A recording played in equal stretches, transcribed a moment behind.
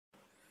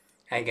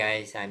Hi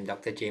guys, I'm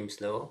Dr. James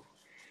Low.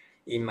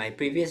 In my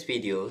previous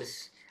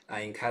videos, I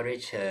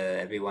encourage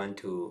everyone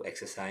to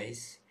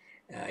exercise.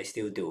 I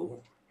still do.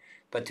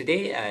 But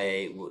today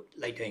I would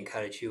like to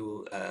encourage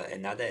you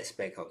another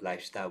aspect of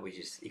lifestyle which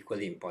is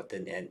equally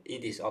important, and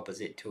it is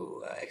opposite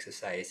to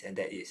exercise, and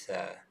that is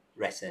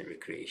rest and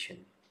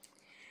recreation.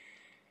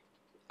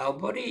 Our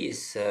body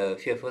is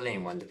fearfully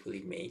and wonderfully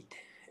made.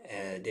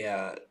 There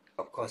are,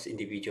 of course,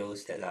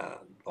 individuals that are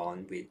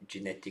born with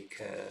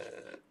genetic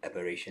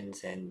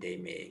aberrations, and they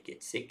may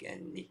get sick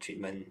and need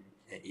treatment,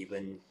 and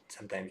even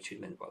sometimes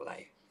treatment for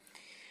life.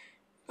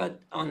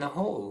 But on the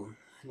whole,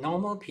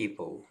 normal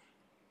people,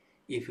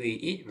 if we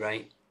eat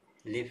right,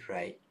 live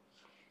right,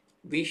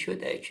 we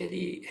should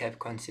actually have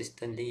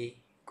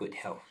consistently good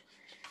health.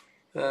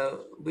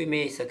 We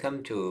may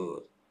succumb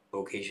to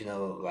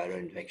occasional viral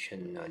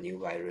infection or new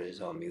virus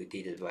or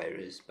mutated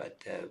virus,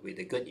 but with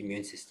a good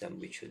immune system,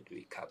 we should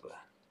recover.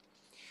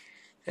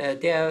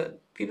 There are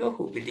people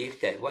who believe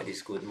that what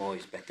is good, more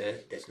is better.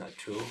 That's not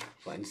true.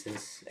 For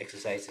instance,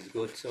 exercise is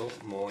good, so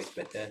more is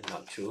better.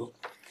 Not true.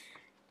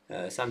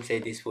 Some say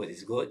this food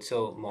is good,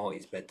 so more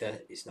is better.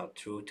 It's not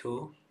true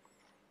too.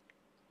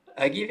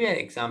 I give you an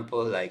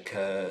example. Like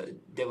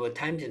there were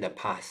times in the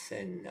past,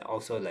 and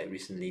also like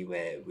recently,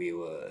 where we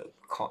were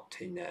caught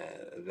in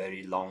a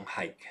very long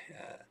hike,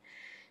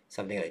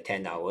 something like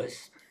 10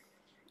 hours.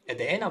 At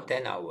the end of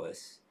 10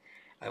 hours,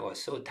 I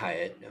was so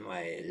tired, and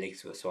my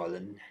legs were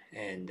swollen,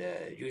 and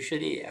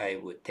usually I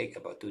would take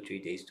about 2 3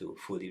 days to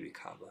fully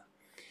recover.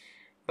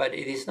 But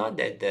it is not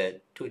that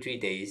the 2 3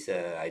 days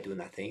I do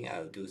nothing.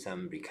 I'll do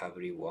some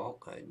recovery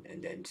walk,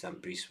 and then some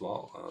brisk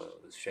walk,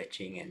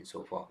 stretching, and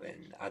so forth,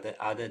 and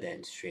other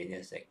than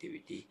strenuous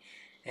activity.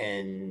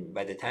 And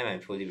by the time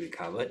I'm fully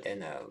recovered,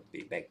 then I'll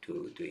be back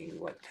to doing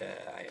what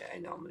I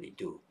normally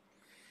do.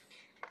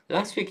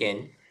 Last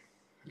weekend,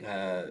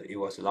 it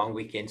was a long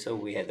weekend, so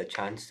we had a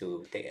chance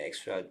to take an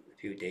extra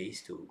few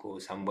days to go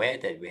somewhere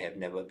that we have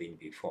never been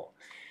before.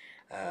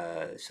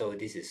 So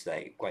this is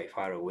like quite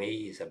far away.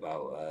 It's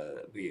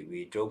about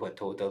we drove a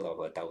total of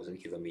 1,000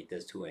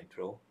 kilometers to and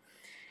fro,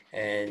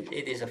 and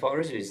it is a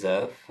forest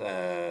reserve.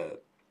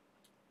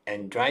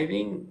 And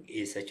driving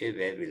is actually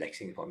very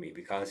relaxing for me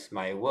because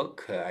my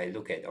work, I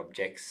look at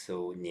objects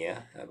so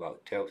near,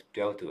 about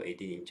 12 to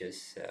 18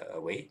 inches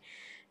away.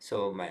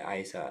 So my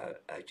eyes are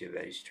actually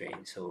very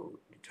strained. So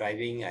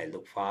driving, I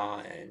look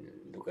far and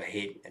look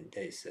ahead, and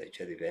that is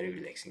actually very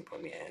relaxing for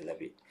me, and I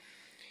love it.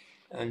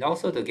 And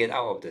also to get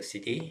out of the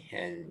city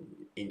and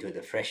into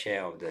the fresh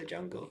air of the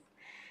jungle,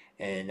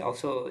 and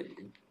also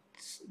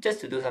just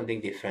to do something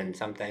different,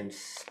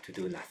 sometimes to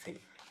do nothing.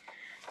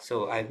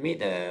 So I've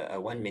made a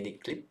 1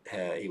 minute clip.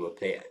 It will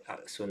play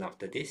soon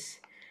after this.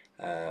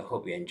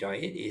 Hope you enjoy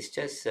it. It's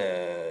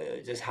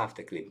just half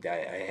the clip.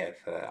 I have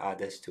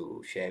others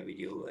to share with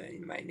you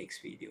in my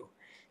next video.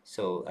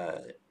 So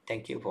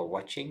thank you for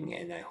watching,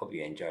 and I hope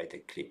you enjoyed the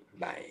clip.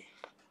 Bye.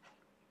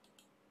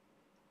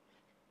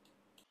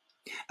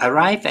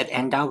 Arrive at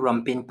Endau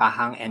Rompin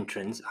Pahang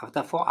entrance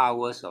after 4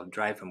 hours of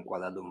drive from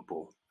Kuala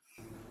Lumpur.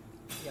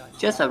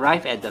 Just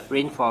arrived at the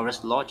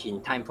Rainforest Lodge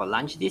in time for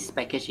lunch. This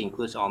package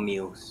includes all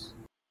meals.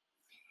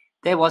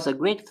 There was a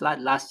great flood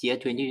last year,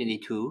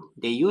 2022.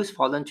 They used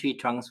fallen tree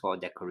trunks for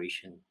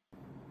decoration.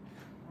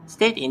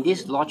 Stayed in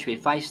this lodge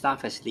with 5-star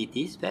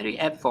facilities, very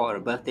apt for a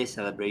birthday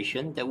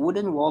celebration. The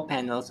wooden wall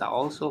panels are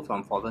also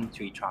from fallen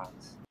tree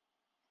trunks.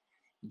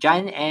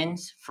 Giant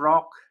ants,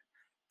 frog,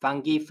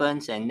 fungi,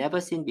 ferns, and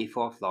never seen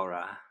before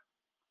flora.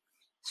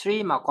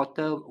 Sri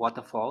Makota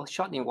waterfall,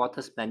 shot in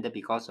water splendor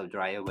because of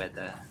drier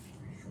weather.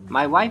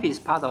 My wife is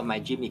part of my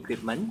gym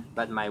equipment,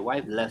 but my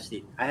wife loves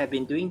it. I have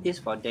been doing this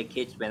for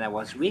decades. When I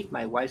was weak,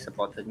 my wife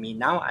supported me.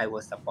 Now I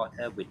will support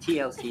her with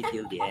TLC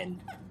till the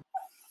end.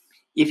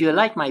 If you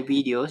like my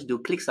videos, do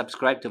click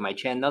subscribe to my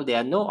channel. There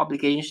are no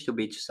obligations to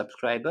be a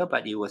subscriber,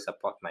 but you will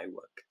support my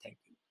work. Thank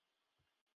you.